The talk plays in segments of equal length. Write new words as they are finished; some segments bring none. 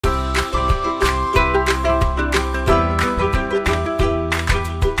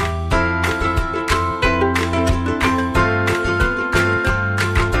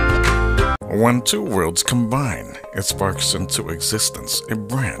When two worlds combine, it sparks into existence a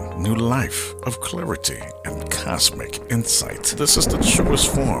brand new life of clarity and cosmic insight. This is the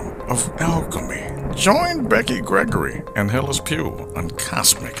truest form of alchemy. Join Becky Gregory and Hillis Pugh on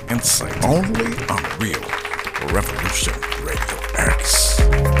Cosmic Insight, only on Real Revolution Radio X.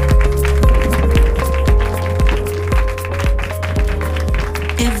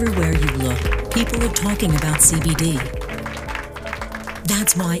 Everywhere you look, people are talking about CBD.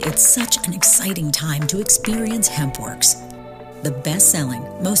 That's why it's such an exciting time to experience HempWorks, the best-selling,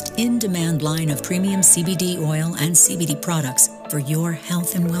 most in-demand line of premium CBD oil and CBD products for your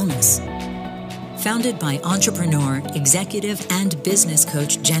health and wellness. Founded by entrepreneur, executive, and business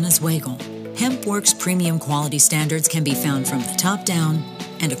coach Jenna Zweigel, HempWorks premium quality standards can be found from the top down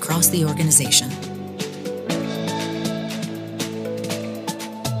and across the organization.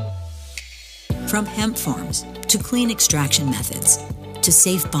 From hemp farms to clean extraction methods to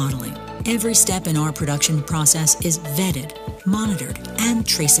safe bottling, every step in our production process is vetted, monitored, and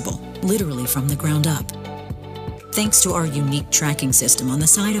traceable, literally from the ground up. Thanks to our unique tracking system on the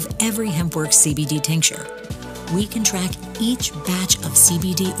side of every HempWorks CBD tincture, we can track each batch of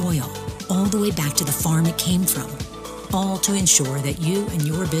CBD oil all the way back to the farm it came from, all to ensure that you and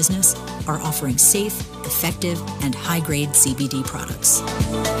your business are offering safe, effective, and high-grade CBD products.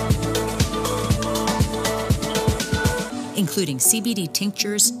 Including CBD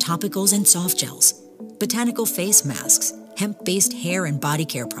tinctures, topicals, and soft gels, botanical face masks, hemp-based hair and body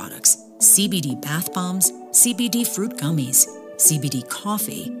care products, CBD bath bombs, CBD fruit gummies, CBD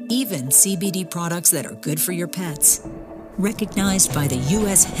coffee, even CBD products that are good for your pets. Recognized by the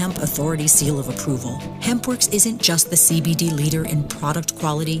U.S. Hemp Authority Seal of Approval, HempWorks isn't just the CBD leader in product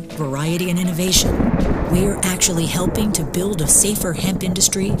quality, variety, and innovation. We're actually helping to build a safer hemp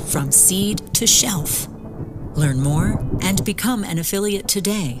industry from seed to shelf. Learn more and become an affiliate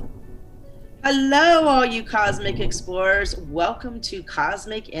today. Hello, all you cosmic explorers. Welcome to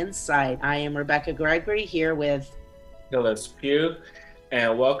Cosmic Insight. I am Rebecca Gregory here with Hillis Pugh,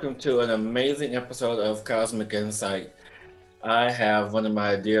 and welcome to an amazing episode of Cosmic Insight. I have one of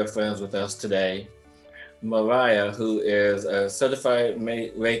my dear friends with us today, Mariah, who is a certified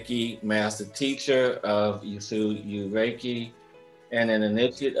Reiki master teacher of Usui Reiki and an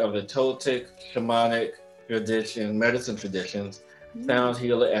initiate of the Toltec shamanic medicine traditions, sound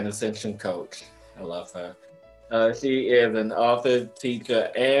healer, and ascension coach. I love her. She is an author,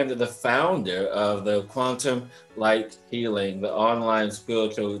 teacher, and the founder of the Quantum Light Healing, the online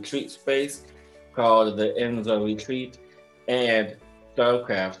spiritual retreat space called the Enzo Retreat, and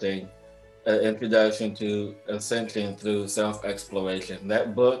Starcrafting, an introduction to ascension through self-exploration.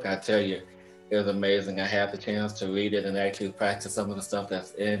 That book, I tell you, is amazing. I had the chance to read it and actually practice some of the stuff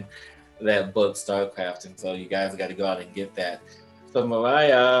that's in that book, Starcrafting. So you guys got to go out and get that. So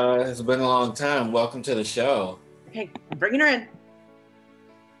Mariah, it's been a long time. Welcome to the show. Okay, I'm bringing her in.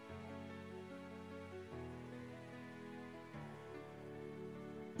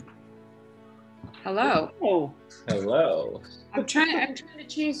 Hello. Oh, Hello. I'm trying to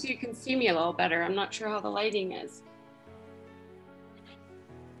change so you can see me a little better. I'm not sure how the lighting is.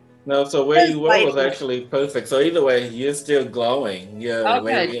 No, so where you were was actually perfect. So either way, you're still glowing. You're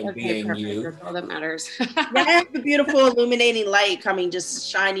radiant being perfect. you. That's all that matters. yeah, the beautiful illuminating light coming, just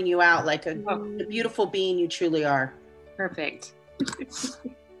shining you out like the beautiful being you truly are. Perfect.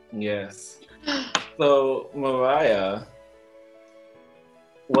 Yes. So Mariah,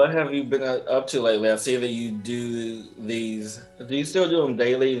 what have you been up to lately? I see that you do these. Do you still do them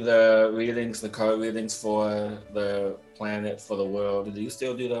daily? The readings, the card readings for the planet, for the world. Do you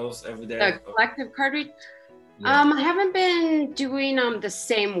still do those every day? The collective card read. Yeah. I haven't been doing the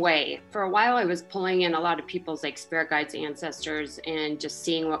same way. For a while, I was pulling in a lot of people's like spirit guides, ancestors, and just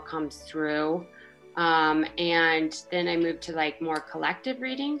seeing what comes through. And then I moved to like more collective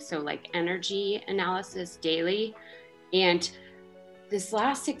reading, so like energy analysis daily, and this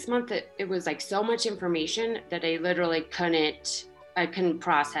last 6 months, it was like so much information that I literally couldn't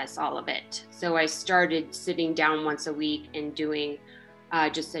process all of it. So I started sitting down once a week and doing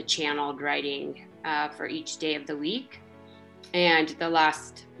just a channeled writing for each day of the week. And the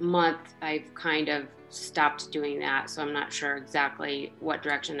last month, I've kind of stopped doing that. So I'm not sure exactly what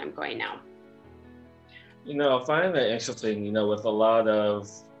direction I'm going now. You know, I find that interesting, you know, with a lot of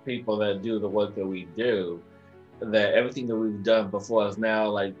people that do the work that we do, that everything that we've done before is now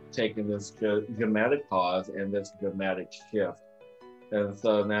like taking this dramatic pause and this dramatic shift. And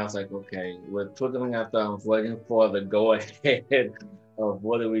so now it's like, okay, we're twiddling our thumbs, waiting for the go ahead of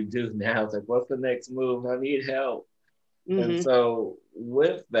what do we do now? It's like, what's the next move? I need help. Mm-hmm. And so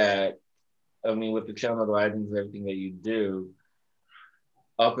with that, I mean, with the channel writings, everything that you do,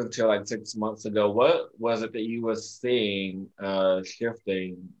 up until like 6 months ago, what was it that you were seeing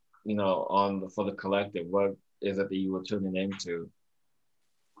shifting, for the collective? What is it that you were tuning into?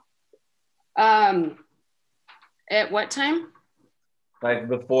 At what time? Like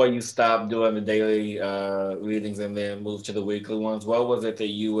before you stopped doing the daily readings and then moved to the weekly ones, what was it that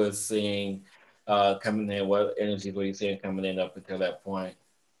you were seeing coming in? What energies were you seeing coming in up until that point?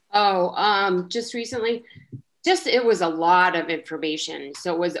 Just recently, it was a lot of information.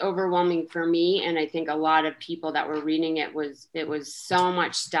 So it was overwhelming for me. And I think a lot of people that were reading it was so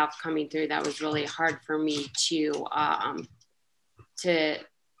much stuff coming through that was really hard for me to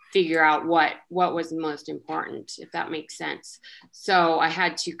figure out what was most important, if that makes sense. So I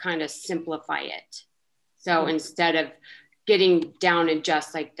had to kind of simplify it. So instead of getting down in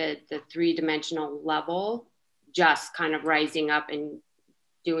just like the 3-dimensional level, just kind of rising up and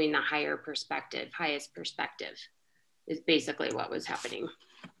doing the highest perspective is basically what was happening.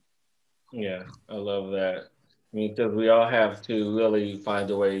 Yeah, I love that. I mean, because we all have to really find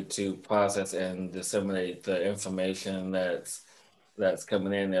a way to process and disseminate the information that's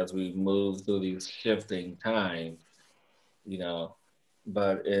coming in as we move through these shifting times,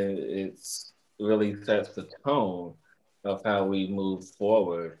 but it's really sets the tone of how we move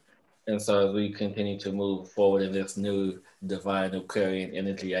forward. And so as we continue to move forward in this new divine Aquarian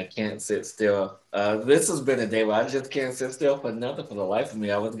energy, I can't sit still. This has been a day where I just can't sit still for nothing for the life of me.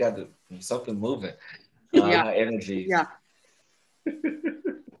 I always got something moving. Energy. Yeah.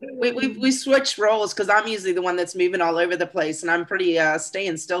 We switched roles because I'm usually the one that's moving all over the place, and I'm pretty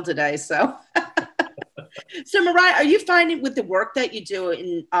staying still today. So, so Mariah, are you finding with the work that you do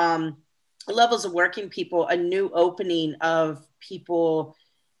in levels of working people a new opening of people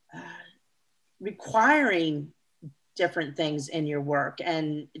requiring different things in your work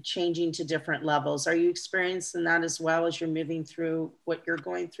and changing to different levels? Are you experiencing that as well as you're moving through what you're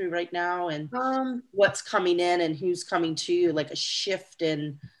going through right now, and what's coming in and who's coming to you, like a shift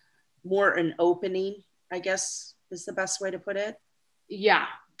in more an opening, I guess is the best way to put it? Yeah,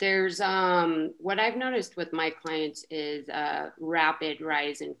 there's what I've noticed with my clients is a rapid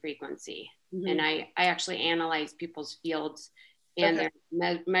rise in frequency. Mm-hmm. And I actually analyze people's fields and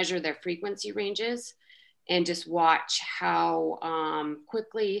measure their frequency ranges and just watch how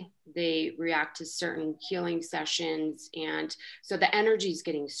quickly they react to certain healing sessions. And so the energy is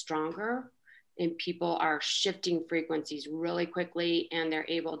getting stronger and people are shifting frequencies really quickly, and they're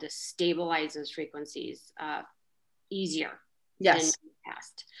able to stabilize those frequencies easier than in the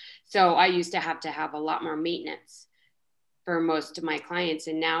past. So I used to have a lot more maintenance for most of my clients,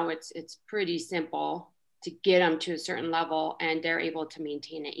 and now it's pretty simple to get them to a certain level, and they're able to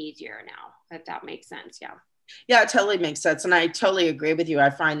maintain it easier now, if that makes sense. Yeah, it totally makes sense. And I totally agree with you. I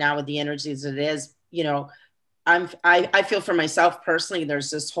find now with the energies it is, I feel for myself personally,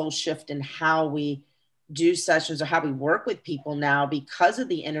 there's this whole shift in how we do sessions or how we work with people now because of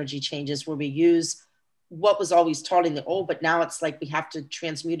the energy changes, where we use what was always taught in the old, but now it's like we have to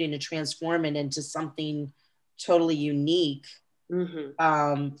transmute it and transform it into something totally unique.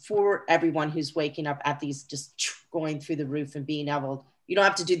 Mm-hmm. For everyone who's waking up at these, just going through the roof and being able, you don't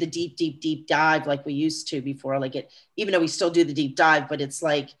have to do the deep dive like we used to before. Like it, even though we still do the deep dive, but it's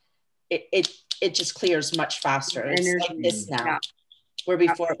like, it just clears much faster. It's like this now, where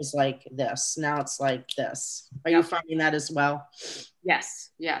before it was like this. Now it's like this. Are you finding that as well? Yes,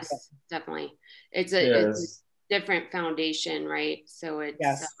 definitely. It's a different foundation, right? So it's,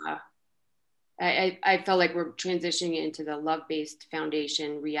 I feel like we're transitioning into the love-based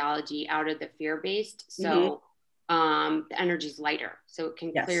foundation reality out of the fear-based. So the energy's lighter, so it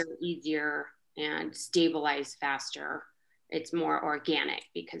can clear easier and stabilize faster. It's more organic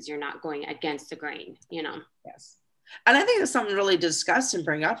because you're not going against the grain, Yes. And I think that's something really to discuss and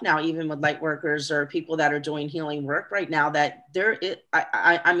bring up now, even with light workers or people that are doing healing work right now, that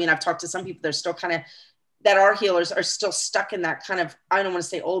I mean, I've talked to some people, they're still kind of, that are healers are still stuck in that kind of, I don't want to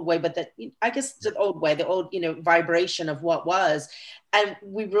say old way, but that, I guess the old way, the old, vibration of what was. And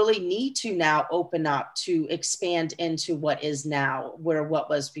we really need to now open up to expand into what is now, where what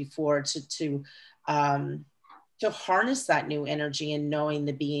was before, to harness that new energy and knowing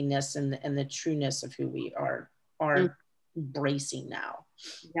the beingness and the trueness of who we are embracing now.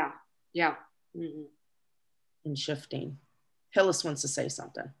 Yeah. Mm-hmm. And shifting. Hillis wants to say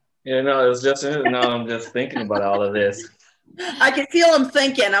something. Yeah, no, it's just, I'm just thinking about all of this. I can feel him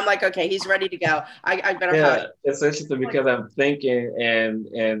thinking. I'm like, okay, he's ready to go. I better hug. It's interesting because I'm thinking, and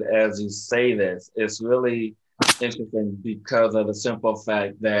as you say this, it's really interesting because of the simple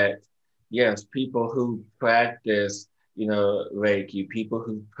fact that, yes, people who practice, Reiki, people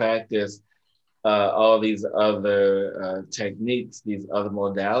who practice all these other techniques, these other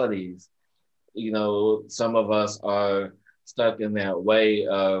modalities, some of us are stuck in that way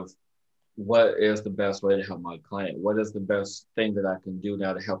of what is the best way to help my client? What is the best thing that I can do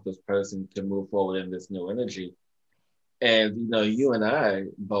now to help this person to move forward in this new energy? And, you and I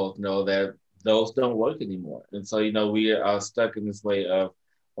both know that those don't work anymore. And so, we are stuck in this way of,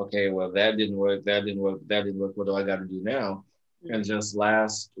 okay, well, that didn't work, that didn't work, that didn't work. What do I got to do now? Mm-hmm. And just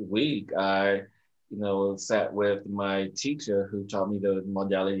last week, I, sat with my teacher who taught me the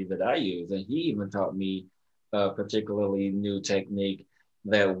modality that I use. And he even taught me a particularly new technique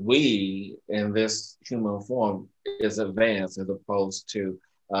that we in this human form is advanced as opposed to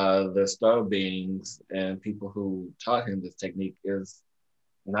the star beings and people who taught him this technique is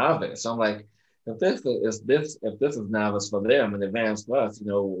novice. So I'm like, if this is novice for them and advanced for us,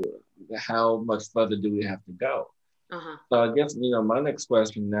 how much further do we have to go? Uh-huh. So I guess my next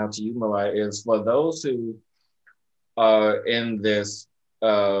question now to you, Mariah, is for those who are in this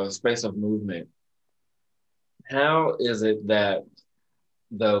space of movement, how is it that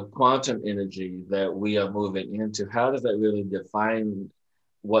the quantum energy that we are moving into, how does that really define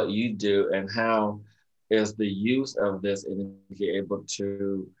what you do, and how is the use of this energy able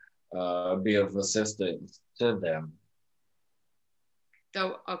to be of assistance to them?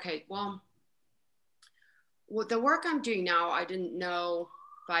 So, okay, well, the work I'm doing now, I didn't know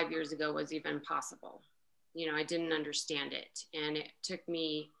 5 years ago was even possible. I didn't understand it. And it took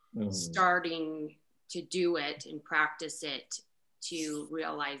me starting to do it and practice it to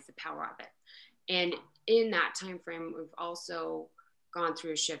realize the power of it. And in that time frame, we've also gone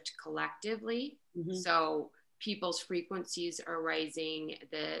through a shift collectively. Mm-hmm. So people's frequencies are rising.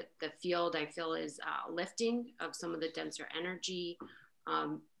 The field, I feel, is lifting of some of the denser energy,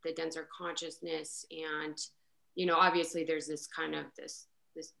 the denser consciousness. And, obviously there's this kind of this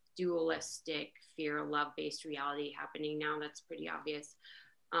dualistic fear, love-based reality happening now. That's pretty obvious.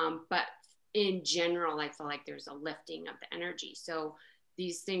 But in general, I feel like there's a lifting of the energy. So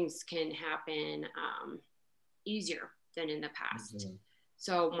these things can happen easier than in the past. Mm-hmm.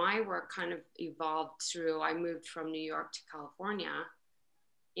 So my work kind of evolved through, I moved from New York to California,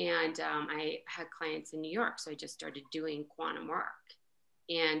 and I had clients in New York. So I just started doing quantum work.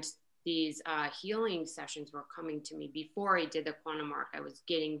 And these healing sessions were coming to me. Before I did the quantum work, I was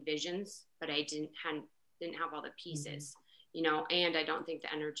getting visions, but I didn't have all the pieces. Mm-hmm. And I don't think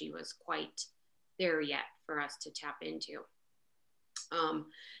the energy was quite there yet for us to tap into.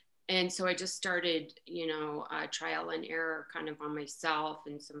 And so I just started, trial and error kind of on myself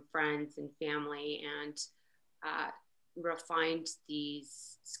and some friends and family, and refined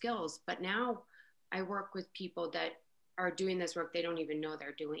these skills. But now I work with people that are doing this work. They don't even know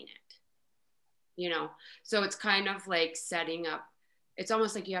they're doing it, So it's kind of like setting up, it's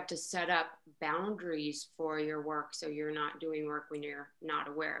almost like you have to set up boundaries for your work, so you're not doing work when you're not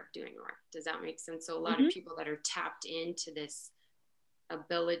aware of doing work. Does that make sense? So a lot mm-hmm. of people that are tapped into this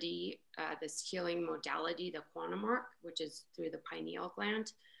ability, this healing modality, the quantum work, which is through the pineal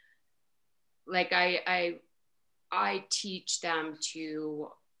gland, like I teach them to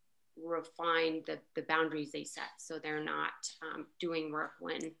refine the boundaries they set, so they're not doing work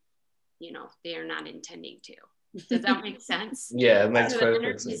when they're not intending to. Does that make sense? Yeah, it makes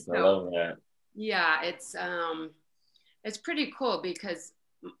perfect sense. I love that. Yeah, it's pretty cool because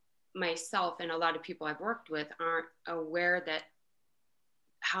myself and a lot of people I've worked with aren't aware that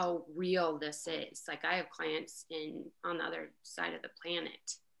how real this is. Like I have clients on the other side of the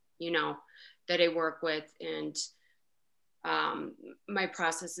planet, that I work with, and my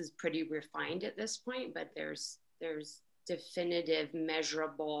process is pretty refined at this point, but there's definitive,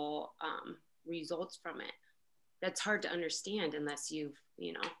 measurable results from it. That's hard to understand unless you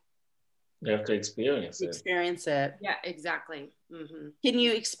have to experience it. Yeah, exactly. Mm-hmm. Can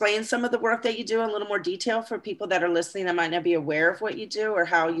you explain some of the work that you do in a little more detail for people that are listening that might not be aware of what you do, or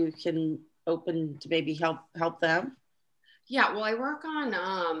how you can open to maybe help them? Yeah, well, I work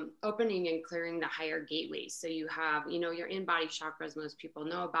on opening and clearing the higher gateways. So you have, your in-body chakras most people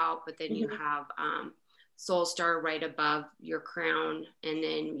know about, but then mm-hmm. you have soul star right above your crown, and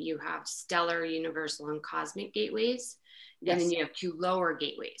then you have stellar, universal, and cosmic gateways, yes. And then you have 2 lower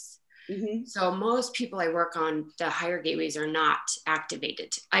gateways. Mm-hmm. So most people I work on, the higher gateways are not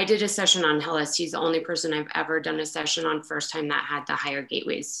activated. I did a session on Hillis. He's the only person I've ever done a session on first time that had the higher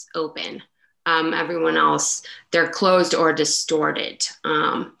gateways open. Everyone else, they're closed or distorted.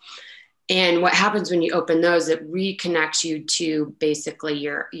 And what happens when you open those, it reconnects you to basically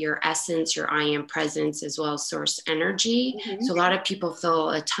your essence, your I am presence, as well as source energy. Mm-hmm. So a lot of people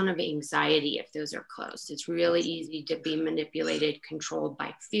feel a ton of anxiety if those are closed. It's really easy to be manipulated, controlled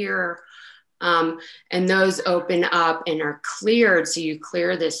by fear, And those open up and are cleared. So you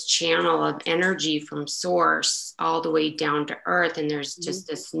clear this channel of energy from source all the way down to earth. And there's just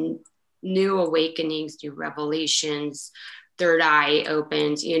this new awakenings, new revelations, third eye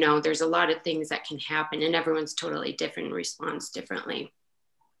opens, you know, there's a lot of things that can happen, and everyone's totally different and responds differently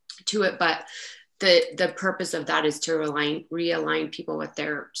to it. But the purpose of that is to realign people with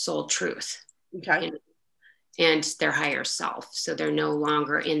their soul truth. Okay. And their higher self. So they're no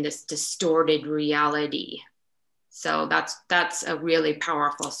longer in this distorted reality. So that's a really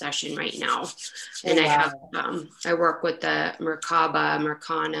powerful session right now. And I have, I work with the Merkaba,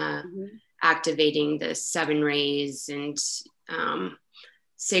 Merkana, activating the 7 rays and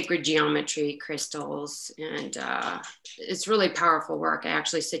sacred geometry crystals. And it's really powerful work. I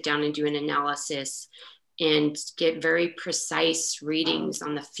actually sit down and do an analysis and get very precise readings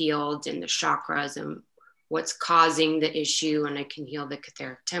on the field and the chakras and what's causing the issue, and I can heal the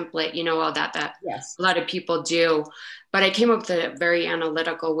Catheric template, you know, all that yes. A lot of people do. But I came up with a very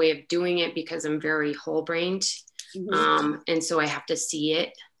analytical way of doing it because I'm very whole brained. And so I have to see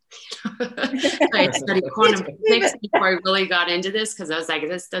it. I studied quantum physics before I really got into this, because I was like,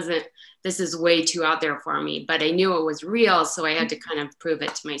 this is way too out there for me. But I knew it was real, so I had to kind of prove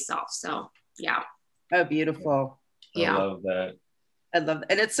it to myself. So yeah. Oh, beautiful. Yeah. I love that. I love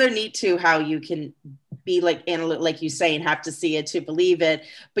that. And it's so neat too how you can be like you say, and have to see it to believe it,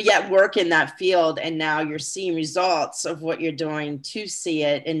 but yet work in that field. And now you're seeing results of what you're doing to see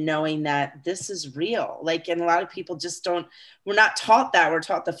it and knowing that this is real. Like, and a lot of people just we're not taught that. We're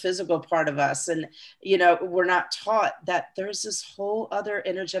taught the physical part of us. And, you know, we're not taught that there's this whole other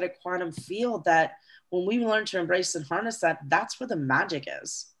energetic quantum field that when we learn to embrace and harness that, that's where the magic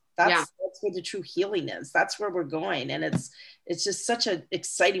is. That's where the true healing is. That's where we're going. And it's just such an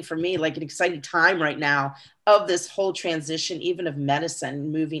exciting, for me, like an exciting time right now of this whole transition, even of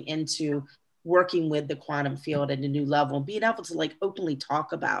medicine, moving into working with the quantum field at a new level, and being able to like openly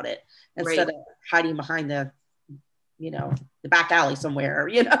talk about it instead of hiding behind the back alley somewhere,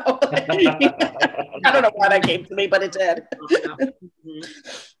 you know. I don't know why that came to me, but it did.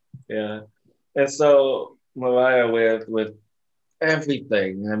 Yeah. And so, Mariah, with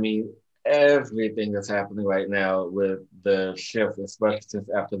everything, I mean, everything that's happening right now with the shift, especially since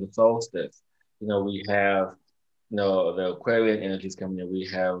after the solstice, you know, we have, you know, the Aquarian energies coming in, we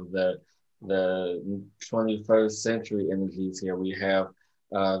have the 21st century energies here, we have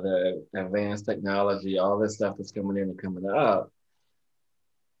the advanced technology, all this stuff that's coming in and coming up.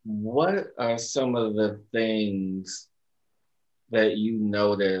 What are some of the things that you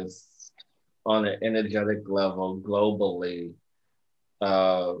notice on an energetic level globally,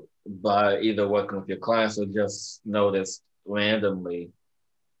 by either working with your clients or just noticed randomly,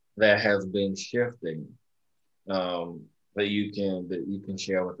 that has been shifting, that you can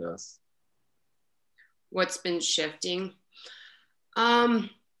share with us? What's been shifting?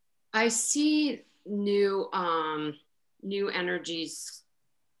 I see new energies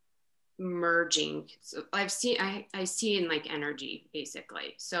merging. So I see in like energy,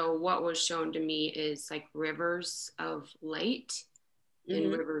 basically. So what was shown to me is like rivers of light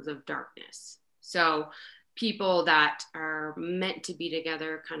and rivers of darkness. So people that are meant to be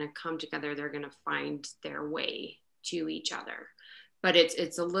together kind of come together, they're going to find their way to each other. But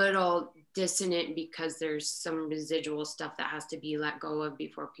it's a little dissonant because there's some residual stuff that has to be let go of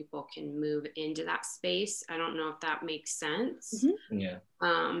before people can move into that space. I don't know if that makes sense. Yeah.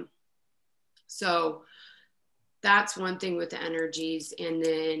 So that's one thing with the energies. And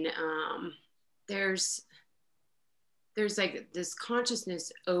then there's like this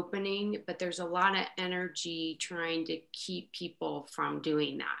consciousness opening, but there's a lot of energy trying to keep people from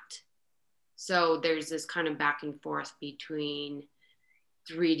doing that. So there's this kind of back and forth between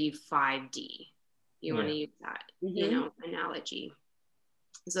 3D, 5D. You want to use that, analogy.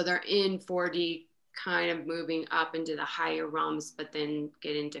 So they're in 4D, kind of moving up into the higher realms, but then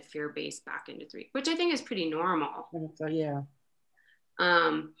get into fear-based back into 3, which I think is pretty normal. So, yeah.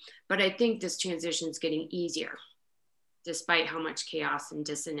 But I think this transition is getting easier. Despite how much chaos and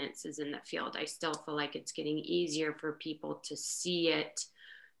dissonance is in the field, I still feel like it's getting easier for people to see it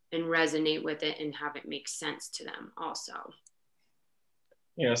and resonate with it and have it make sense to them also.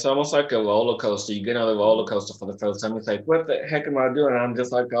 Yeah, it's almost like a roller coaster. You get on the roller coaster for the first time, it's like, what the heck am I doing? I'm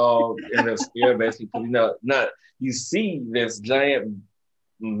just like all in this fear, basically. You see this giant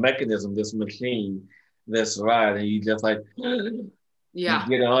mechanism, this machine, this ride, and you just like, yeah,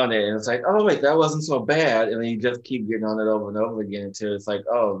 you get on it, and it's like, oh wait, that wasn't so bad, and then you just keep getting on it over and over again until it's like,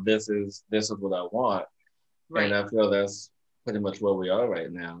 oh, this is what I want. Right. And I feel that's pretty much where we are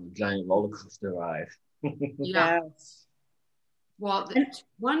right now, a giant roller coaster ride. Yeah. Well,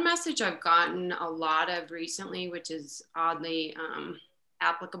 one message I've gotten a lot of recently, which is oddly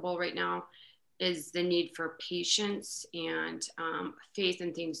applicable right now, is the need for patience and faith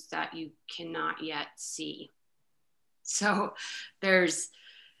in things that you cannot yet see. So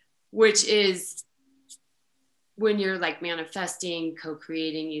which is when you're like manifesting,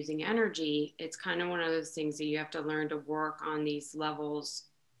 co-creating, using energy, it's kind of one of those things that you have to learn to work on these levels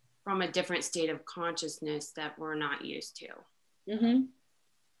from a different state of consciousness that we're not used to. Mm-hmm.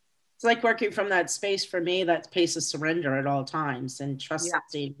 It's like working from that space for me, that space of surrender at all times, and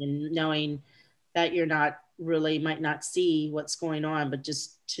trusting and knowing that you're not really, might not see what's going on, but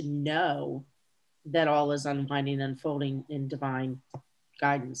just to know that all is unwinding, unfolding in divine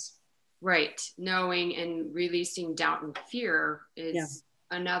guidance. Right. Knowing and releasing doubt and fear is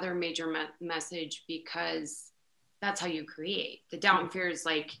another major message, because that's how you create. The doubt and fear is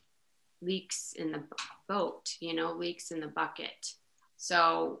like leaks in the boat, leaks in the bucket.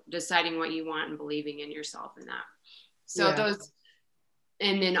 So deciding what you want and believing in yourself in that. So those,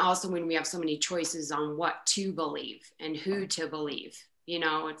 and then also when we have so many choices on what to believe and who to believe,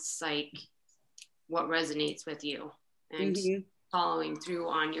 it's like what resonates with you and following through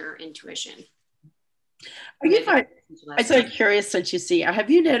on your intuition. I'm so curious, since have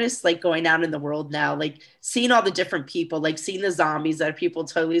you noticed, like, going out in the world now, like seeing all the different people, like seeing the zombies that people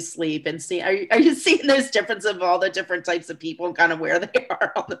totally sleep, and are you seeing those differences of all the different types of people and kind of where they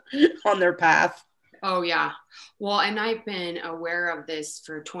are on their path? Oh yeah. Well, and I've been aware of this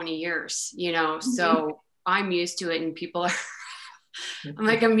for 20 years, so I'm used to it, and people are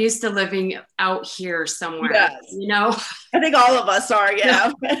I'm used to living out here somewhere, I think all of us are,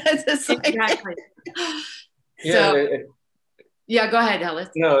 exactly. Go ahead, Ellis.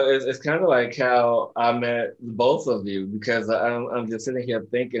 It's kind of like how I met both of you, because I'm just sitting here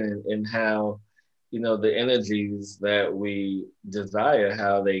thinking in how, the energies that we desire,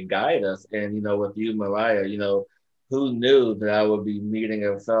 how they guide us. And, with you, Mariah, who knew that I would be meeting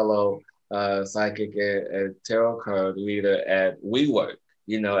a fellow psychic and tarot card reader at WeWork,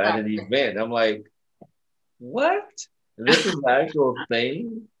 at an event. I'm like, what? This is the actual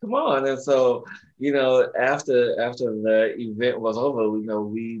thing? Come on. And so, after the event was over,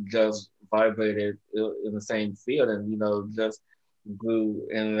 we just vibrated in the same field, and, just grew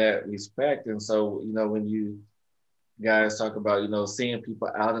in that respect. And so, when you guys talk about, seeing people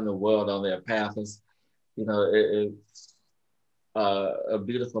out in the world on their path, it's a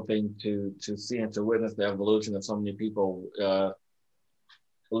beautiful thing to see and to witness the evolution of so many people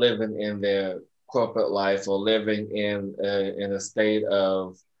living in their corporate life, or living in a state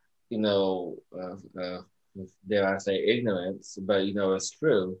of, dare I say, ignorance, but it's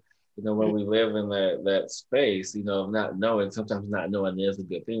true. When we live in that space, of not knowing, sometimes not knowing is a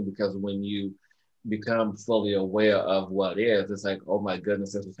good thing, because when you become fully aware of what is, it's like, oh my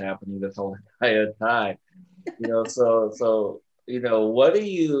goodness, this is happening this whole entire time. So what do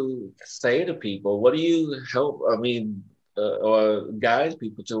you say to people? What do you help, or guide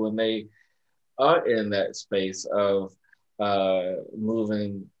people to when they are in that space of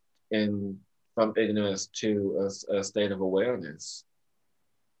moving from ignorance to a state of awareness?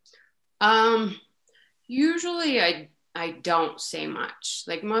 Usually I don't say much.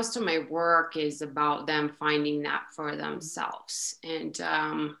 Like, most of my work is about them finding that for themselves. And,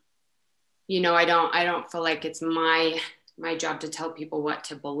 I don't feel like it's my job to tell people what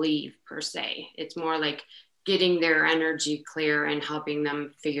to believe per se. It's more like getting their energy clear and helping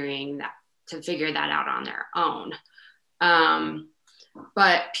them figure that out on their own.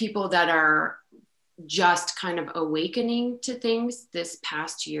 But people that are just kind of awakening to things this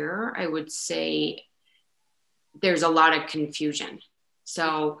past year, I would say there's a lot of confusion.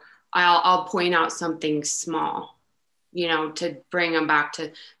 So I'll point out something small, to bring them back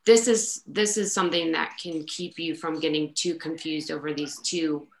to this is something that can keep you from getting too confused over these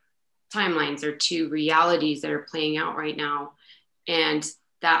two timelines or two realities that are playing out right now. And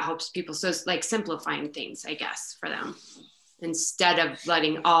that helps people. So it's like simplifying things, I guess, for them, instead of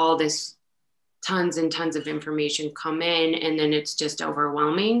letting all this tons and tons of information come in and then it's just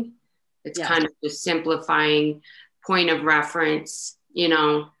overwhelming. It's kind of just simplifying, point of reference,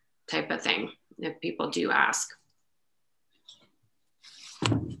 type of thing, if people do ask.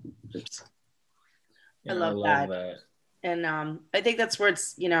 Oops. I love that. And I think that's where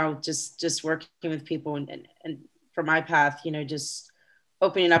it's, just working with people and for my path, just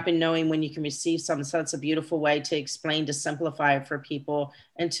opening up and knowing when you can receive something. So that's a beautiful way to explain, to simplify it for people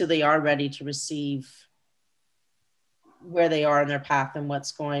until they are ready to receive where they are in their path and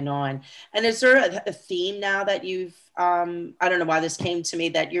what's going on. And is there a theme now that you've, I don't know why this came to me,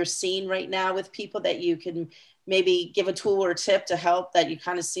 that you're seeing right now with people that you can maybe give a tool or tip to help, that you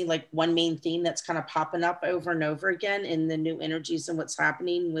kind of see like one main theme that's kind of popping up over and over again in the new energies and what's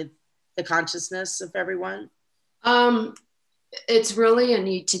happening with the consciousness of everyone? It's really a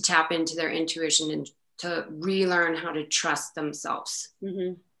need to tap into their intuition and to relearn how to trust themselves.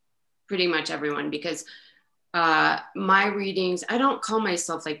 Mm-hmm. Pretty much everyone, because my readings, I don't call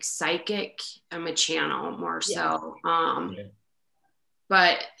myself like psychic. I'm a channel more so.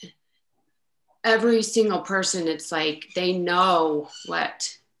 But every single person, it's like they know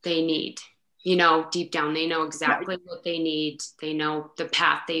what they need. You know, deep down, they know exactly what they need. They know the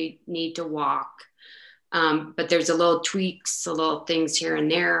path they need to walk. But there's a little tweaks, a little things here and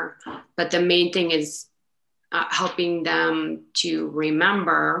there. But the main thing is helping them to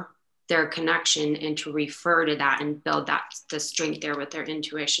remember their connection and to refer to that and build the strength there with their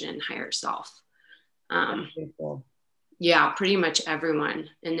intuition and higher self. Yeah, pretty much everyone.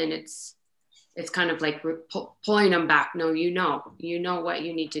 And then it's kind of like pulling them back. No, you know what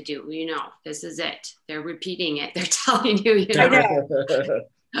you need to do. You know, this is it. They're repeating it. They're telling you, you know.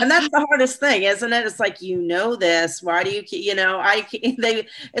 And that's the hardest thing, isn't it? It's like, you know this. Why do you, you know,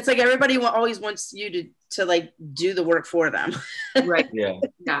 it's like everybody always wants you to like do the work for them. Right. Yeah.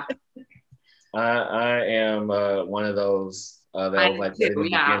 Yeah. I am one of those that was like in the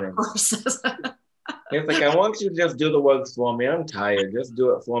beginning. Of course. It's like, I want you to just do the work for me. I'm tired. Just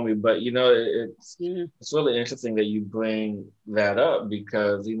do it for me. But, you know, it's really interesting that you bring that up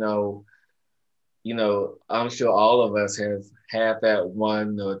because, you know, I'm sure all of us have had that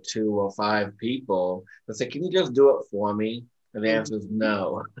 1 or 2 or 5 people that say, can you just do it for me? And the answer is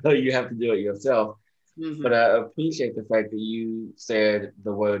no. You have to do it yourself. Mm-hmm. But I appreciate the fact that you said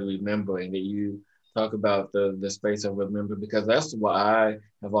the word remembering, that you talk about the space of remember, because that's what I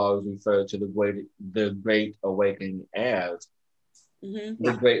have always referred to the great awakening as. Mm-hmm.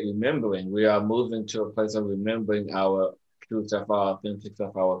 The great remembering. We are moving to a place of remembering our true self, our authentic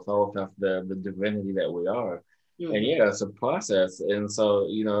self, our soul self, the divinity that we are. Mm-hmm. And yeah, it's a process. And so,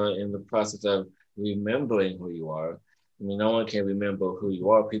 you know, in the process of remembering who you are, I mean, no one can remember who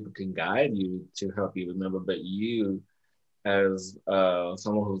you are. People can guide you to help you remember, but you, as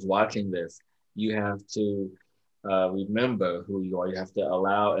someone who's watching this, you have to remember who you are. You have to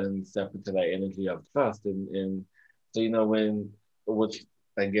allow and step into that energy of trust. And so, you know, which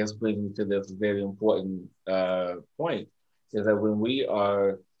I guess brings me to this very important point, is that when we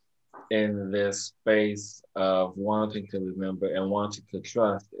are in this space of wanting to remember and wanting to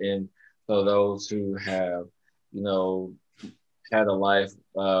trust, and so those who have, you know, had a life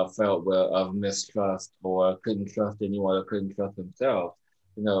felt of mistrust or couldn't trust anyone or couldn't trust themselves,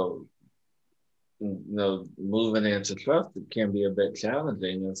 you know, moving into trust, it can be a bit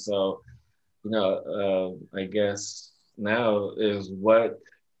challenging. And so, you know, I guess now is, what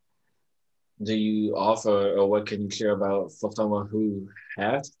do you offer or what can you share about for someone who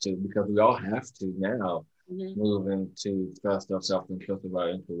has to, because we all have to now, move into trust ourselves and trust of our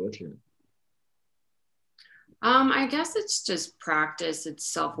intuition? I guess it's just practice. It's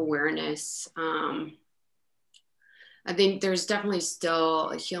self-awareness. I think there's definitely still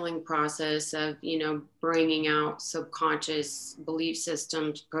a healing process of, you know, bringing out subconscious belief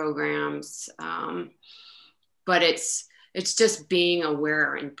systems, programs. But it's just being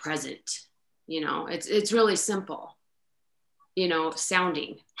aware and present. You know, it's really simple, you know,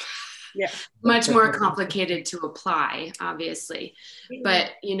 sounding. Yeah. Much more complicated to apply, obviously.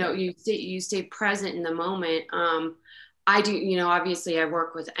 But, you know, you stay present in the moment. I do, you know, obviously I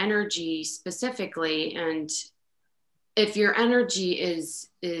work with energy specifically, and if your energy is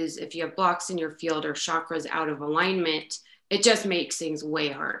if you have blocks in your field or chakras out of alignment, it just makes things way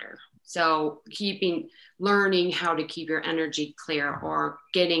harder. So learning how to keep your energy clear, or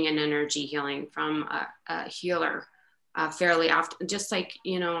getting an energy healing from a healer fairly often, just like,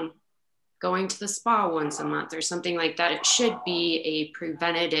 you know, going to the spa once a month or something like that. It should be a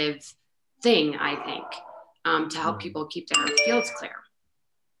preventative thing, I think, to help people keep their fields clear.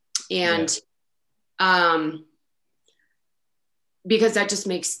 And because that just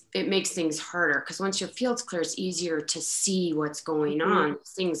makes things harder, because once your field's clear, it's easier to see what's going on.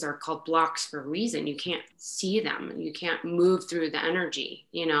 Things are called blocks for a reason. You can't see them, and you can't move through the energy,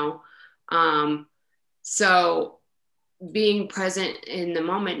 you know. So being present in the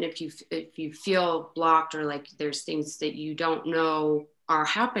moment, and if you feel blocked, or like there's things that you don't know are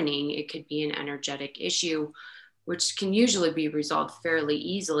happening, it could be an energetic issue, which can usually be resolved fairly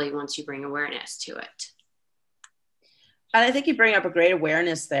easily once you bring awareness to it. And I think you bring up a great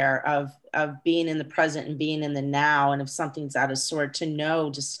awareness there of being in the present and being in the now. And if something's out of sort, to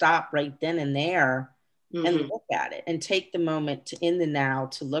know to stop right then and there and look at it and take the moment to, in the now,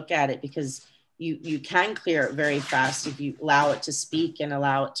 to look at it, because you can clear it very fast if you allow it to speak and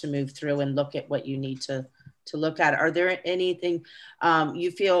allow it to move through and look at what you need to look at. Are there anything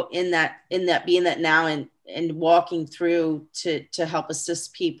you feel in that being that now and walking through to help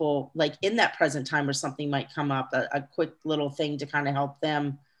assist people, like in that present time where something might come up, a quick little thing to kind of help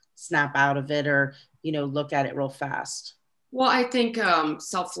them snap out of it, or, you know, look at it real fast? Well, I think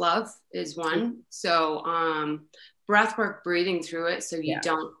self-love is one. So breath work, breathing through it so you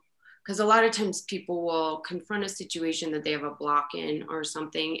don't, because a lot of times people will confront a situation that they have a block in or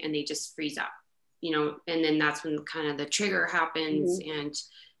something and they just freeze up, you know, and then that's when kind of the trigger happens and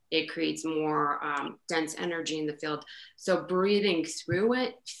it creates more dense energy in the field. So breathing through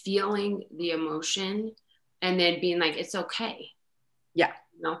it, feeling the emotion, and then being like, it's okay. Yeah.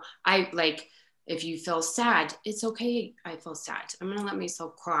 You know, I like, if you feel sad, it's okay. I feel sad. I'm going to let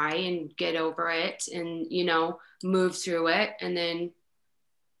myself cry and get over it and, you know, move through it and then,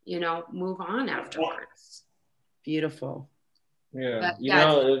 you know, move on afterwards. Beautiful. Yeah. You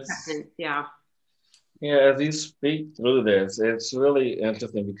know, it's, yeah, as you speak through this, it's really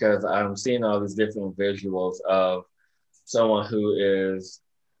interesting because I'm seeing all these different visuals of someone who is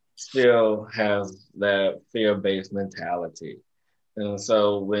still has that fear-based mentality. And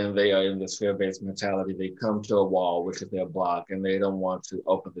so when they are in this fear-based mentality, they come to a wall, which is their block, and they don't want to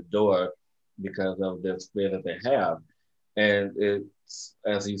open the door because of this fear that they have. And it's,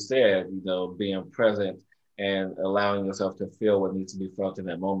 as you said, you know, being present and allowing yourself to feel what needs to be felt in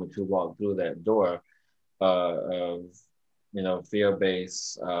that moment to walk through that door of, you know,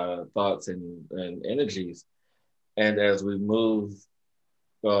 fear-based thoughts and energies. And as we move,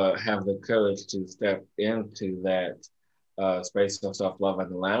 have the courage to step into that space of self-love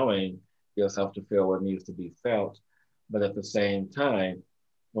and allowing yourself to feel what needs to be felt. But at the same time,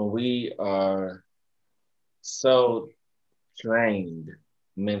 when we are so trained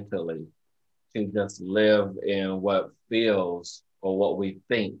mentally to just live in what feels, or what we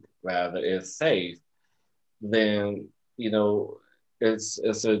think rather, is safe, then, you know, it's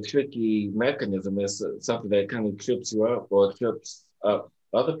a tricky mechanism. It's something that kind of trips you up or trips up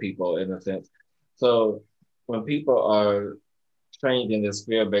other people in a sense. So when people are trained in this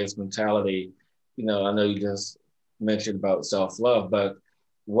fear-based mentality, you know, I know you just mentioned about self-love, but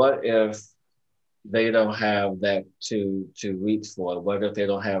what if they don't have that to reach for? What if they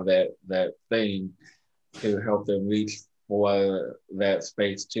don't have that thing to help them reach for that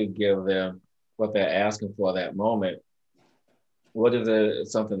space to give them what they're asking for that moment? What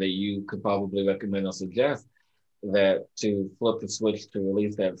is something that you could probably recommend or suggest that to flip the switch to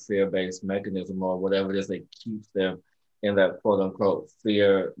release that fear-based mechanism or whatever it is that keeps them in that quote unquote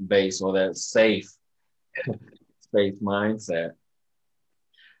fear-based or that safe space mindset?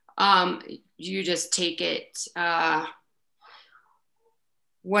 You just take it,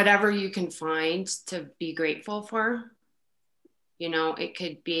 whatever you can find to be grateful for. You know, it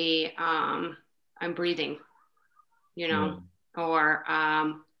could be, I'm breathing, you know, or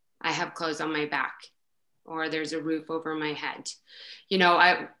I have clothes on my back, or there's a roof over my head. You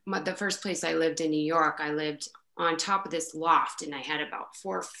know, the first place I lived in New York, I lived on top of this loft and I had about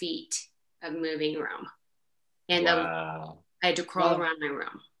 4 feet of moving room. And I had to crawl around my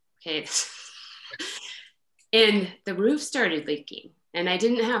room. Okay. And the roof started leaking and I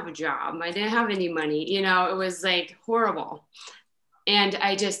didn't have a job. I didn't have any money. You know, it was like horrible. And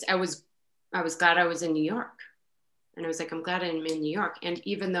I was glad I was in New York. And I was like, I'm glad I'm in New York. And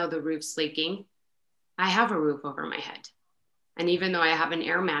even though the roof's leaking, I have a roof over my head. And even though I have an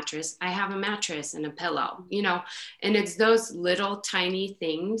air mattress, I have a mattress and a pillow, you know, and it's those little tiny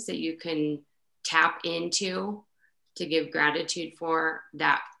things that you can tap into to give gratitude for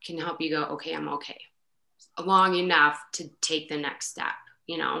that can help you go, okay, I'm okay, long enough to take the next step,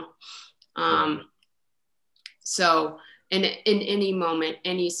 you know? So in any moment,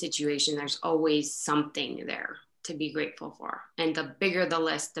 any situation, there's always something there to be grateful for. And the bigger the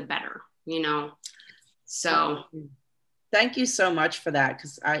list, the better, you know? So thank you so much for that.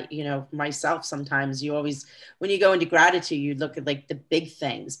 Because I, you know, myself, sometimes you always, when you go into gratitude, you look at like the big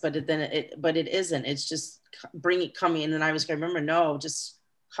things, but it isn't. It's just coming in. And I was going to remember, no, just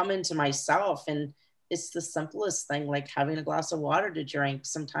come into myself. And it's the simplest thing, like having a glass of water to drink.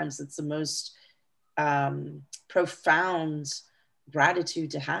 Sometimes it's the most profound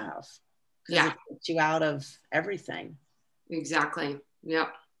gratitude to have. Because it takes you out of everything. Exactly. Yep.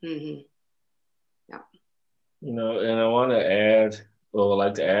 Mm-hmm. Yep. You know, and I want to add, or would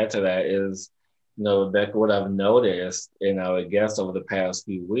like to add to that is, Rebecca, what I've noticed in our guests over the past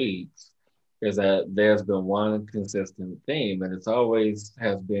few weeks is that there's been one consistent theme, and it's always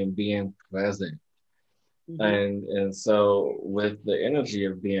has been being present. Mm-hmm. And so with the energy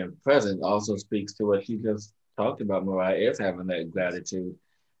of being present also speaks to what you just talked about, Mariah, is having that gratitude.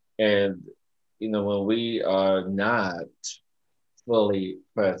 And, when we are not fully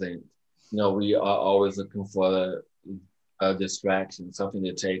present, we are always looking for a distraction, something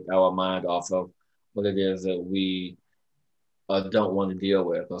to take our mind off of what it is that we don't want to deal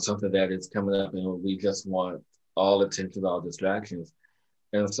with, or something that is coming up and we just want all attention, all distractions.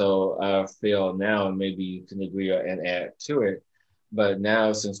 And so I feel now, and maybe you can agree and add to it, but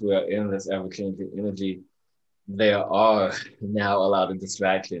now since we are in this ever-changing energy, there are now a lot of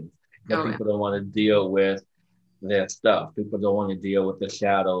distractions. That people don't want to deal with their stuff. People don't want to deal with the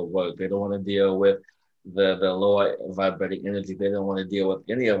shadow work. They don't want to deal with the lower vibrating energy. They don't want to deal with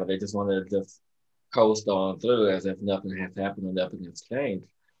any of it. They just want to just coast on through as if nothing has happened and nothing has changed.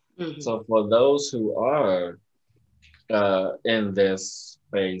 Mm-hmm. So for those who are in this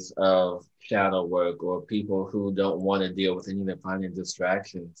space of shadow work, or people who don't want to deal with any of the finding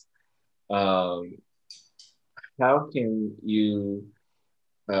distractions, how can you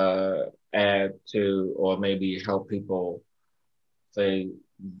add to, or maybe help people say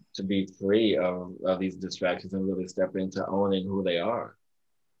to be free of these distractions and really step into owning who they are?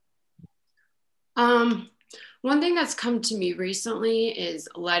 One thing that's come to me recently is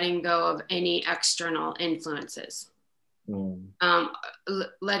letting go of any external influences.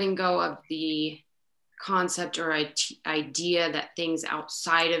 Letting go of the concept or idea that things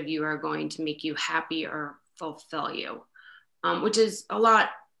outside of you are going to make you happy or fulfill you, which is a lot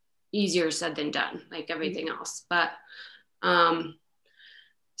easier said than done, like everything else. But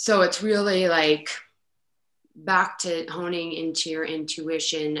so it's really like back to honing into your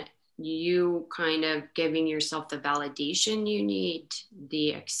intuition, you kind of giving yourself the validation you need,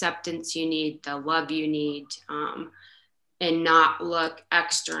 the acceptance you need, the love you need, and not look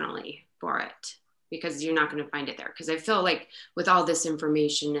externally for it, because you're not going to find it there. Because I feel like with all this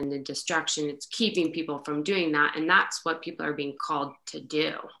information and the distraction, it's keeping people from doing that. And that's what people are being called to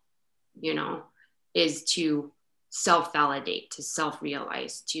do, is to self-validate, to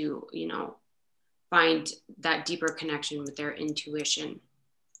self-realize, to, find that deeper connection with their intuition.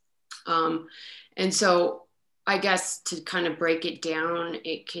 And so I guess to kind of break it down,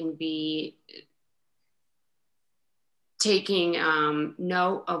 it can be taking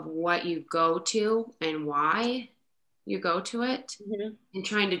note of what you go to and why you go to it, and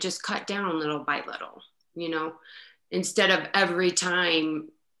trying to just cut down little by little, instead of every time,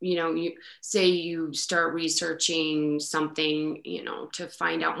 you say you start researching something, to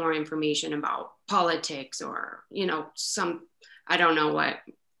find out more information about politics or, I don't know what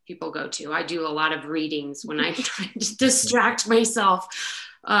people go to. I do a lot of readings when I'm trying to distract myself.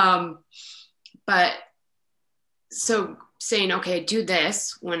 But so saying, okay, do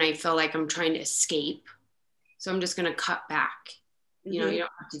this when I feel like I'm trying to escape. So I'm just going to cut back. You don't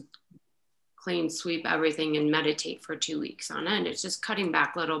have to clean sweep everything and meditate for 2 weeks on end. It's just cutting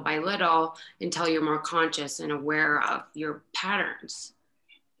back little by little until you're more conscious and aware of your patterns,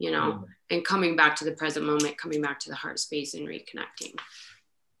 and coming back to the present moment, coming back to the heart space and reconnecting.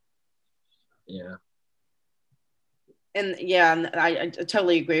 Yeah. And I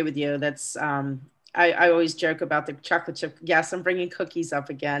totally agree with you. That's, I always joke about the chocolate chip. Yes, I'm bringing cookies up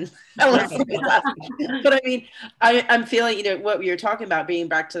again. But I mean, I'm feeling, what you're talking about, being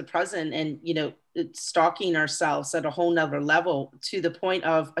back to the present and, stalking ourselves at a whole nother level to the point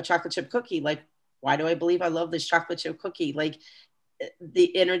of a chocolate chip cookie. Like, why do I believe I love this chocolate chip cookie? Like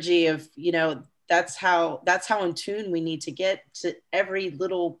the energy of, that's how in tune we need to get to every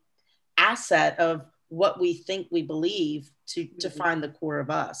little asset of what we think we believe to find the core of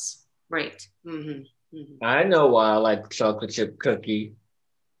us. Right. I know why I like chocolate chip cookie.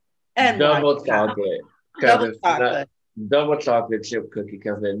 And double chocolate. Double chocolate chip cookie,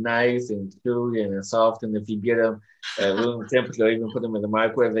 because they're nice and chewy and soft. And if you get them at room temperature, or even put them in the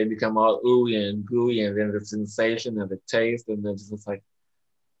microwave, they become all ooey and gooey. And then the sensation and the taste, and then just like,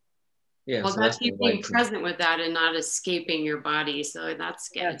 yeah. Well, so that's you being present with that and not escaping your body. So that's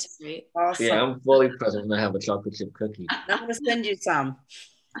good, right? Awesome. Yeah, I'm fully present when I have a chocolate chip cookie. I'm going to send you some.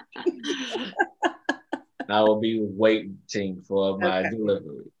 I will be waiting for my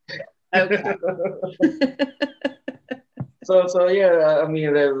delivery. Okay. So yeah, I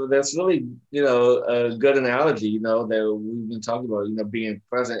mean, that's really, a good analogy, that we've been talking about, being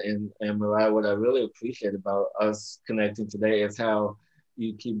present. And Mariah, what I really appreciate about us connecting today is how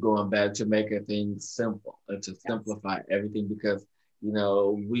you keep going back to making things simple and to simplify everything, because,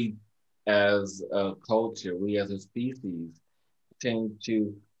 we as a culture, we as a species tend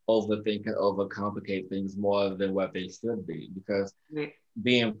to overthink and overcomplicate things more than what they should be, because Right.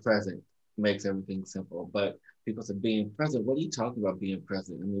 being present makes everything simple. But people say being present, what are you talking about being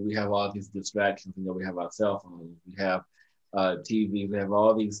present? I mean, we have all these distractions. We have our cell phones, we have TV, we have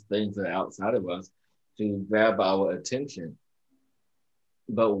all these things that are outside of us to grab our attention.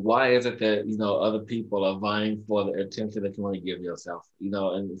 But why is it that, other people are vying for the attention that you want to give yourself?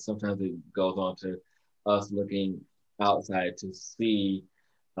 And sometimes it goes on to us looking outside to see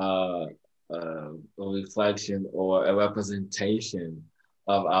uh, a reflection or a representation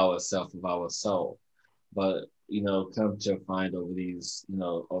of ourself, of our soul. But, come to find over these,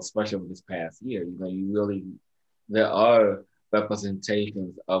 especially over this past year, you really, there are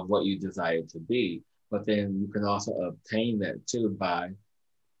representations of what you desire to be, but then you can also obtain that too by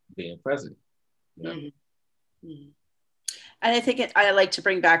being present. And I think I like to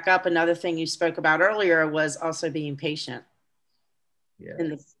bring back up another thing you spoke about earlier was also being patient. Yeah.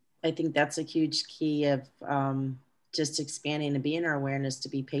 And I think that's a huge key of just expanding and being our awareness to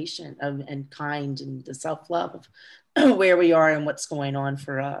be patient and kind, and the self-love of where we are and what's going on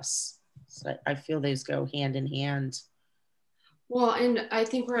for us. So I feel those go hand in hand. Well, and I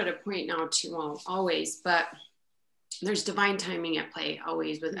think we're at a point now too, well, always, but there's divine timing at play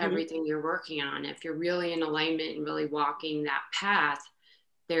always with everything you're working on. If you're really in alignment and really walking that path,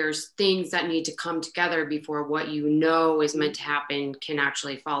 there's things that need to come together before what you know is meant to happen can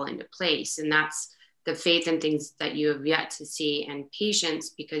actually fall into place. And that's the faith in things that you have yet to see, and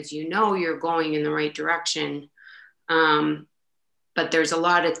patience, because you know you're going in the right direction. But there's a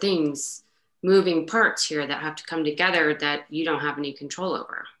lot of things, moving parts here that have to come together that you don't have any control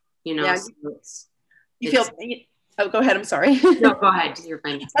over, Yeah. So Oh, go ahead. I'm sorry. No, go ahead. You're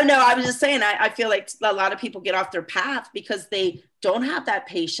fine. Oh, no, I was just saying, I feel like a lot of people get off their path because they don't have that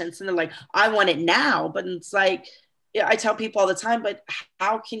patience, and they're like, I want it now. But it's like, I tell people all the time, but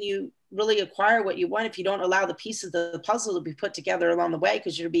how can you really acquire what you want if you don't allow the pieces of the puzzle to be put together along the way?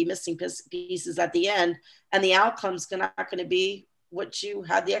 Because you'll be missing pieces at the end, and the outcome's not going to be what you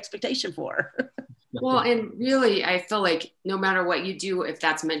had the expectation for. Well, and really, I feel like no matter what you do, if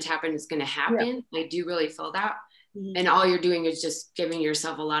that's meant to happen, it's going to happen. Yeah. I do really feel that. Mm-hmm. And all you're doing is just giving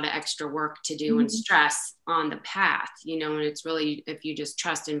yourself a lot of extra work to do and stress on the path, and it's really, if you just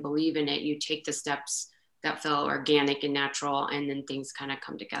trust and believe in it, you take the steps that feel organic and natural, and then things kind of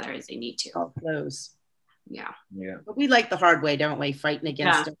come together as they need to. All flows. Yeah. Yeah. But we like the hard way, don't we? Fighting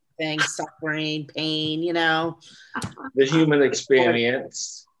against everything, suffering, pain, The human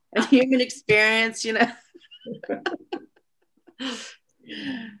experience. A human experience,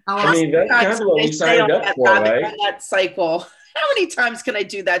 I mean, that's kind of what we signed up for, right? That cycle. How many times can I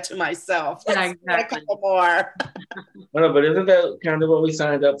do that to myself? Yeah, exactly. A couple more. No, but isn't that kind of what we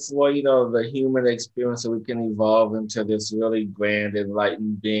signed up for? The human experience, so we can evolve into this really grand,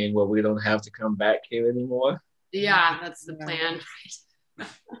 enlightened being where we don't have to come back here anymore. Yeah, that's the plan.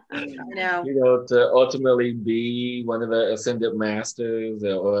 I know. To ultimately be one of the ascended masters,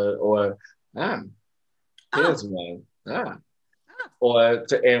 or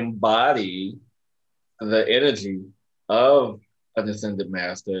to embody the energy of an ascended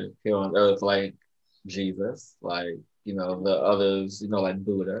master here on earth, like Jesus, like, the others, like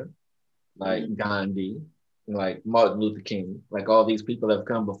Buddha, like Gandhi, like Martin Luther King, like all these people that have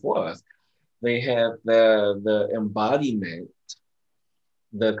come before us. They have the embodiment,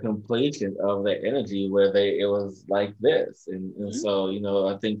 the completion of the energy where it was like this. And so,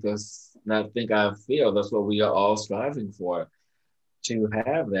 I feel that's what we are all striving for, to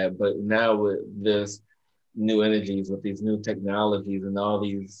have that. But now with this new energies, with these new technologies and all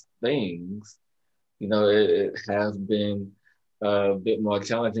these things, it has been a bit more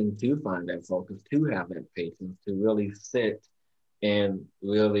challenging to find that focus, to have that patience, to really sit and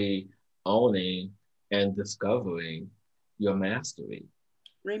really owning and discovering your mastery.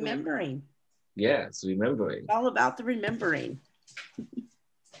 Remembering. Yes, remembering. All about the remembering.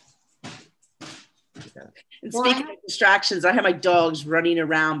 Yeah. And speaking of distractions, I have my dogs running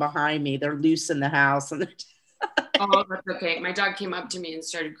around behind me. They're loose in the house. And oh, that's okay. My dog came up to me and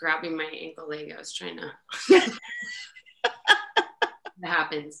started grabbing my ankle leg. I was trying to. That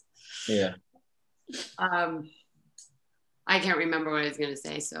happens. Yeah. I can't remember what I was going to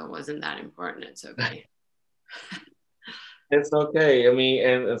say, so it wasn't that important. It's okay. It's okay. I mean,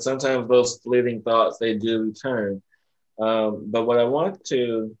 and sometimes those fleeting thoughts, they do return. But what I want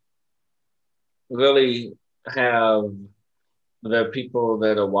to really have the people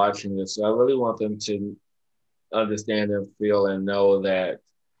that are watching this, I really want them to understand and feel and know that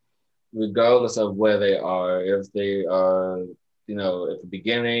regardless of where they are, if they are at the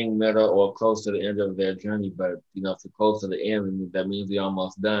beginning, middle, or close to the end of their journey. But if we're close to the end, that means we're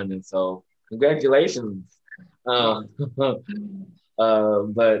almost done. And so, congratulations. Um,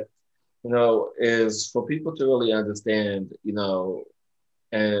 but is for people to really understand,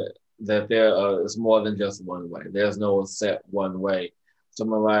 and that there is more than just one way. There's no set one way. So,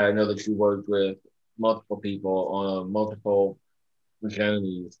 Mariah, I know that you worked with multiple people on multiple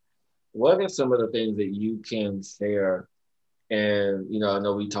journeys. What are some of the things that you can share? And, I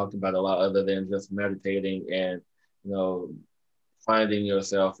know we talked about a lot other than just meditating and, finding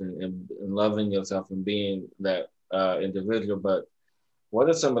yourself and loving yourself and being that individual. But what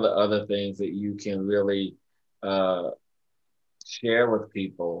are some of the other things that you can really share with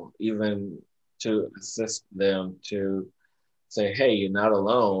people, even to assist them to say, hey, you're not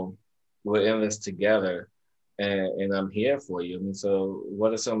alone. We're in this together, and I'm here for you. I mean, so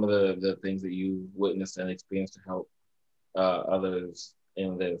what are some of the things that you witnessed and experienced to help others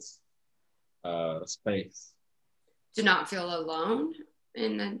in this space? To not feel alone.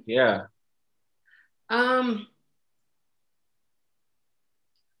 And then, yeah.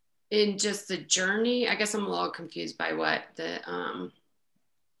 In just the journey, I guess I'm a little confused by what the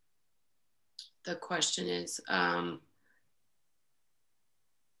question is.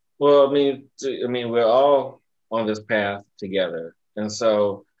 Well, I mean, we're all on this path together, and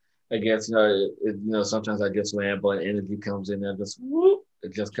so I guess sometimes I just ramble and energy comes in and just whoop,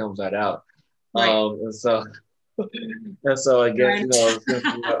 it just comes right out. Right. And so I guess since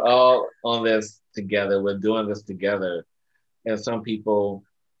we're all on this together, we're doing this together, and some people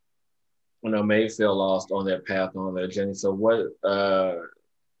may feel lost on their path, on their journey. So what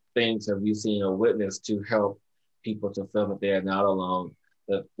things have you seen or witnessed to help people to feel that they are not alone,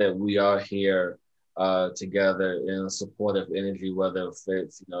 that we are here together in a supportive energy, whether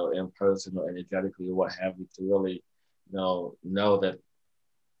it's in person or energetically or what have you, to really know that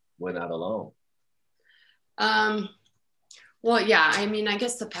we're not alone? Well, yeah, I mean, I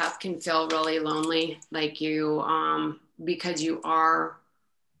guess the path can feel really lonely, like because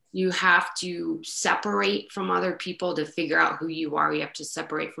you have to separate from other people to figure out who you are. You have to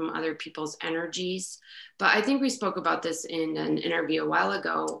separate from other people's energies. But I think we spoke about this in an interview a while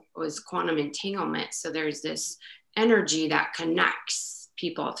ago, was quantum entanglement. So there's this energy that connects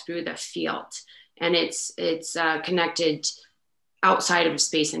people through the field, and it's connected outside of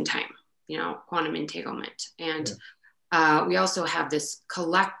space and time, quantum entanglement. And we also have this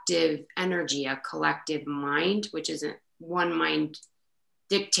collective energy, a collective mind, which isn't one mind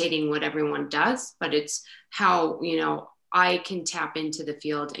dictating what everyone does, but it's how, I can tap into the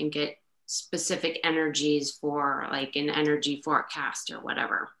field and get specific energies for like an energy forecast or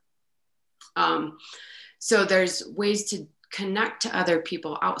whatever. So there's ways to connect to other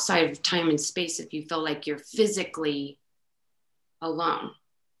people outside of time and space if you feel like you're physically alone.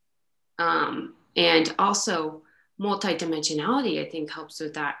 And also multidimensionality, I think, helps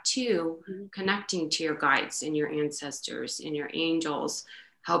with that too. Mm-hmm. Connecting to your guides and your ancestors and your angels,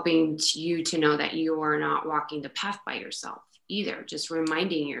 helping you to know that you are not walking the path by yourself either. Just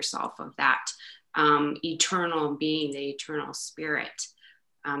reminding yourself of that eternal being, the eternal spirit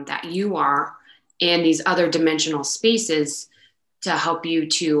that you are, and these other dimensional spaces to help you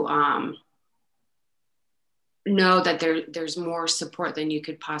to know that there's more support than you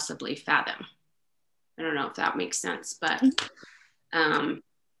could possibly fathom. I don't know if that makes sense, but and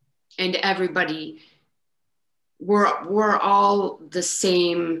everybody, we're all the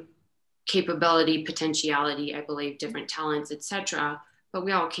same capability, potentiality, I believe, different talents, etc. But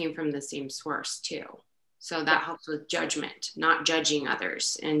we all came from the same source too. So that helps with judgment, not judging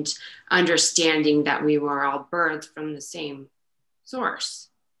others, and understanding that we were all birthed from the same source,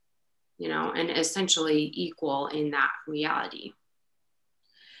 and essentially equal in that reality.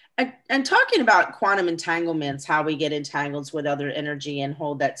 And talking about quantum entanglements, how we get entangled with other energy and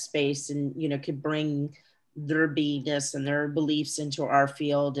hold that space and, could bring their beingness and their beliefs into our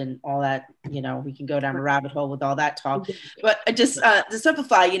field and all that, we can go down a rabbit hole with all that talk. But just to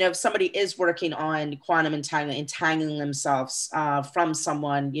simplify, if somebody is working on quantum entangling themselves from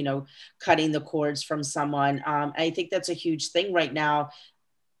someone, cutting the cords from someone, I think that's a huge thing right now.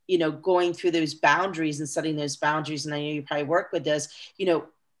 Going through those boundaries and setting those boundaries. And I know you probably work with this,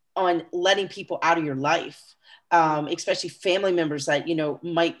 on letting people out of your life, especially family members that,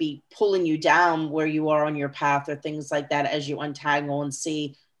 might be pulling you down where you are on your path or things like that as you untangle and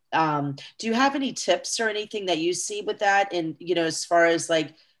see. Do you have any tips or anything that you see with that? And, as far as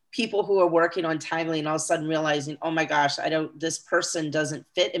like people who are working on tangling and all of a sudden realizing, oh my gosh, this person doesn't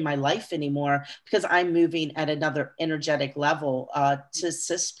fit in my life anymore because I'm moving at another energetic level to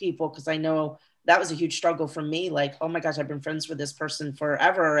assist people. Because I know that was a huge struggle for me. Like, oh my gosh, I've been friends with this person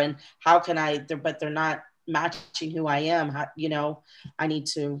forever. And how can but they're not matching who I am. How, I need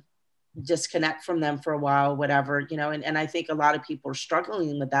to disconnect from them for a while, whatever, and I think a lot of people are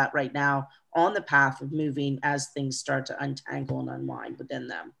struggling with that right now on the path of moving as things start to untangle and unwind within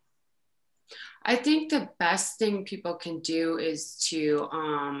them. I think the best thing people can do is to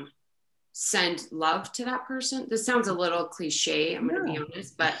send love to that person. This sounds a little cliche, I'm going to be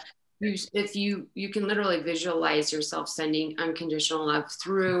honest, but if you can literally visualize yourself sending unconditional love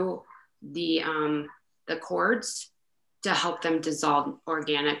through the cords to help them dissolve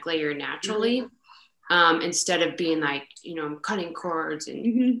organically or naturally, instead of being like, I'm cutting cords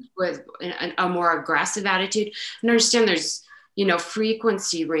and with a more aggressive attitude. And understand there's,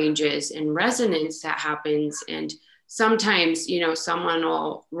 frequency ranges and resonance that happens. And sometimes, someone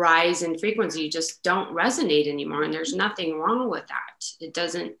will rise in frequency, you just don't resonate anymore. And there's nothing wrong with that.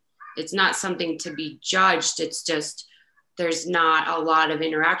 It's not something to be judged. It's just, there's not a lot of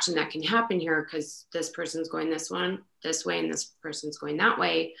interaction that can happen here because this person's going this way and this person's going that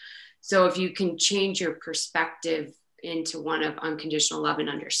way. So if you can change your perspective into one of unconditional love and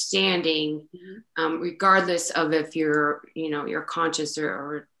understanding, regardless of if you're conscious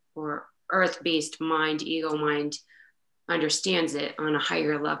or earth-based mind, ego mind understands it on a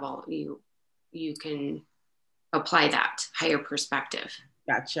higher level, you can apply that higher perspective.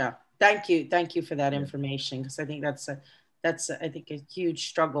 Gotcha. Thank you for that information, because I think that's I think a huge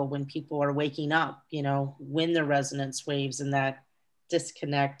struggle when people are waking up, when the resonance waves and that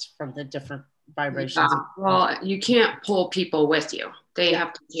disconnect from the different vibrations. Yeah. Well, you can't pull people with you. They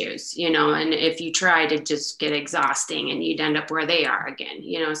have to choose, and if you try to just get exhausting and you'd end up where they are again,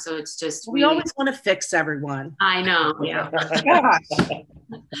 so it's just, we always want to fix everyone. I know. Yeah.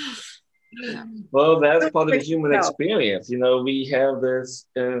 Well, that's part of the human experience. We have this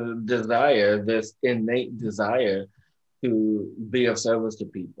desire, this innate desire to be of service to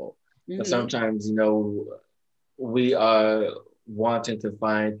people. And sometimes, we are wanting to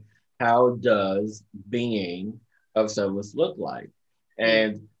find, how does being of service look like?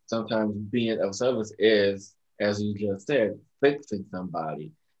 And sometimes being of service is, as you just said, fixing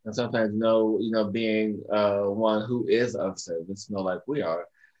somebody. And sometimes, being one who is of service, like we are,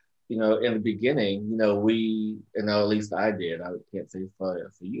 in the beginning, we, at least I did, I can't say for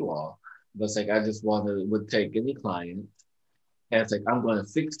you all, but it's like, I just would take any client and it's like, I'm going to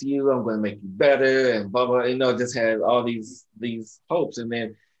fix you, I'm going to make you better, and blah, blah, just had all these hopes. And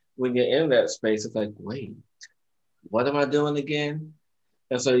then when you're in that space, it's like, wait, what am I doing again?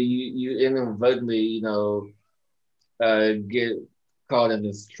 And so you inadvertently, get caught in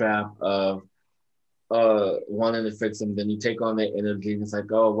this trap of wanting to fix them. Then you take on their energy, and it's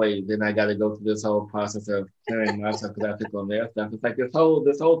like, oh wait, then I got to go through this whole process of clearing myself because I took on their stuff. It's like this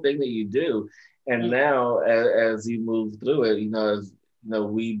whole thing that you do, and now as you move through it,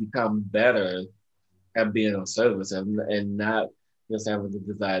 we become better at being of service and not just having the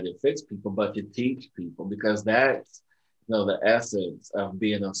desire to fix people, but to teach people, because that's the essence of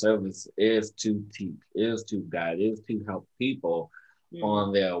being of service is to teach, is to guide, is to help people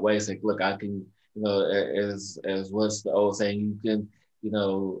on their way. It's like, look, I can, as what's the old saying, you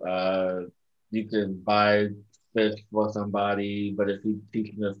can buy fish for somebody, but if you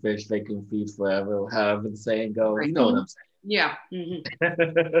teach them to fish, they can feed forever, however the saying goes. You know what I'm saying? Yeah.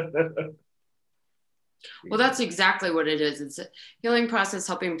 Well, that's exactly what it is. It's a healing process,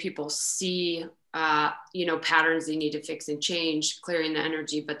 helping people see, patterns they need to fix and change, clearing the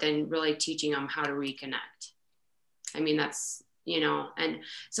energy, but then really teaching them how to reconnect. I mean, that's, and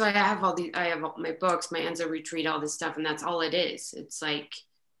so I have all my books, my Enso retreat, all this stuff, and that's all it is. It's like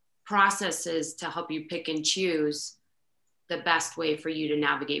processes to help you pick and choose the best way for you to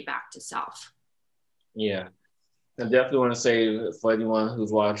navigate back to self. Yeah. I definitely want to say, for anyone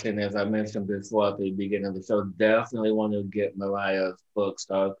who's watching, as I mentioned before at the beginning of the show, definitely want to get Mariah's book,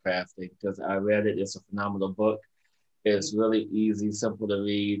 Star Crafting, because I read it. It's a phenomenal book. It's really easy, simple to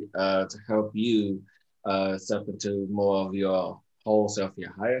read, to help you step into more of your whole self,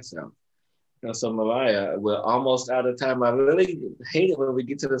 your higher self. And so, Mariah, we're almost out of time. I really hate it when we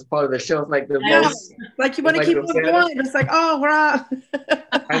get to this part of the show. It's like like you want to keep on going. It's like, oh, we're out.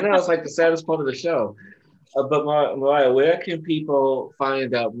 I know, it's like the saddest part of the show. But Mariah, where can people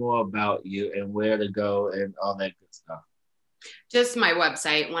find out more about you and where to go and all that good stuff? Just my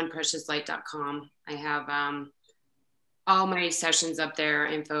website, onepreciouslight.com. I have all my sessions up there,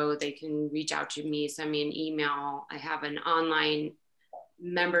 info. They can reach out to me, send me an email. I have an online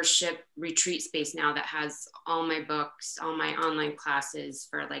membership retreat space now that has all my books, all my online classes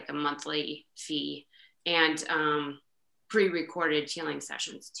for like a monthly fee, and pre-recorded healing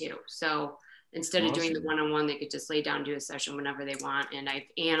sessions too. So Instead of doing the one-on-one, they could just lay down, do a session whenever they want. And I've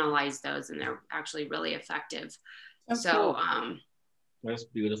analyzed those, and they're actually really effective. So, that's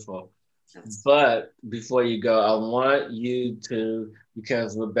beautiful. But before you go, I want you to,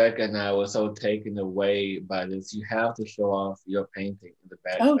 because Rebecca and I were so taken away by this, you have to show off your painting in the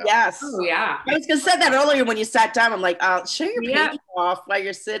background. Oh, yes. Oh, yeah. I was going to say that earlier when you sat down. I'm like, I'll show your painting off while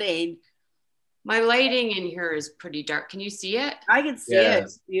you're sitting. My lighting in here is pretty dark. Can you see it? I can see it.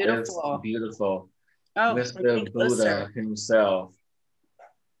 It's beautiful. It's beautiful. Oh, Mr. Buddha himself.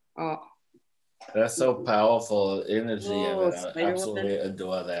 Oh. That's so powerful energy. And I absolutely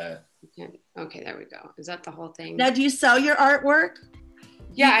adore that. Okay, there we go. Is that the whole thing? Now, do you sell your artwork?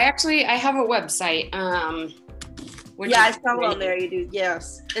 Yeah, I have a website. I saw on there. You do,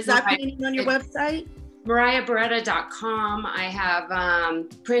 yes. Is that painting on your website? MariahBeretta.com. I have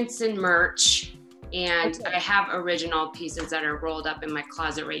prints and merch, and I have original pieces that are rolled up in my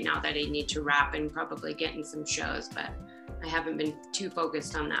closet right now that I need to wrap and probably get in some shows, but I haven't been too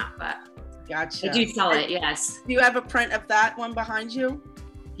focused on that. But gotcha. I do sell it, yes. Do you have a print of that one behind you?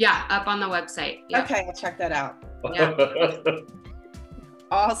 Yeah, up on the website. Yep. Okay, I'll check that out. Yeah.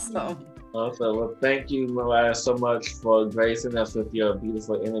 Awesome. Awesome. Well, thank you, Mariah, so much for gracing us with your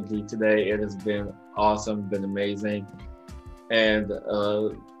beautiful energy today. It has been awesome, been amazing. And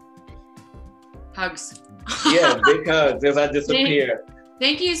hugs. Yeah, big hugs as I disappear.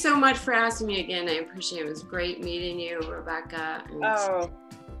 Thank you so much for asking me again. I appreciate it. It was great meeting you, Rebecca.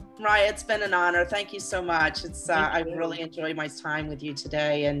 Mariah, it's been an honor. Thank you so much. I really enjoyed my time with you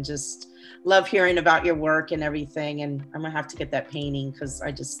today, and just love hearing about your work and everything. And I'm gonna have to get that painting because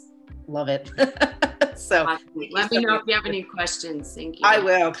I just love it. So let me know if you have any questions. Thank you. I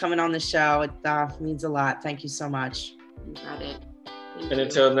will. Coming on the show, it means a lot. Thank you so much. You got it. And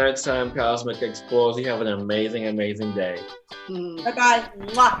until next time, Cosmic Explorers, you have an amazing, amazing day. Bye-bye.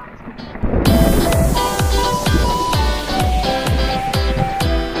 Mwah.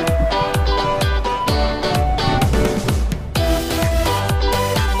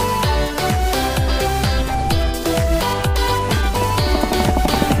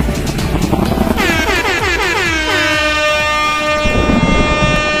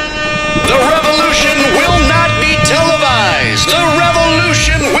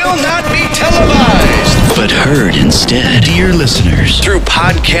 But heard instead, dear listeners, through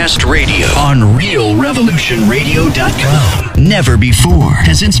podcast radio on realrevolutionradio.com. Never before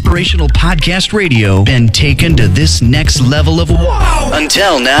has inspirational podcast radio been taken to this next level of wow.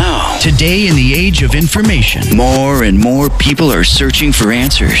 Until now. Today, in the age of information, more and more people are searching for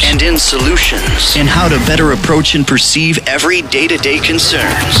answers and in solutions in how to better approach and perceive every day-to-day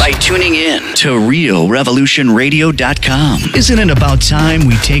concerns by tuning in to realrevolutionradio.com. Isn't it about time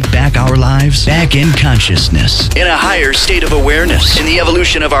we take back our lives, back in consciousness, in a higher state of awareness, in the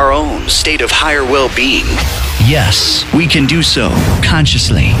evolution of our own state of higher well-being? Yes, we can do so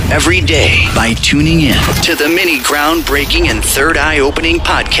consciously every day by tuning in to the many groundbreaking and third eye-opening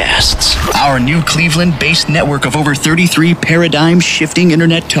podcasts. Our new Cleveland-based network of over 33 paradigm-shifting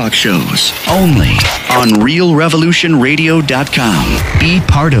internet talk shows. Only on realrevolutionradio.com. Be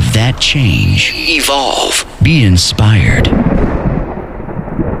part of that change. Evolve. Be inspired.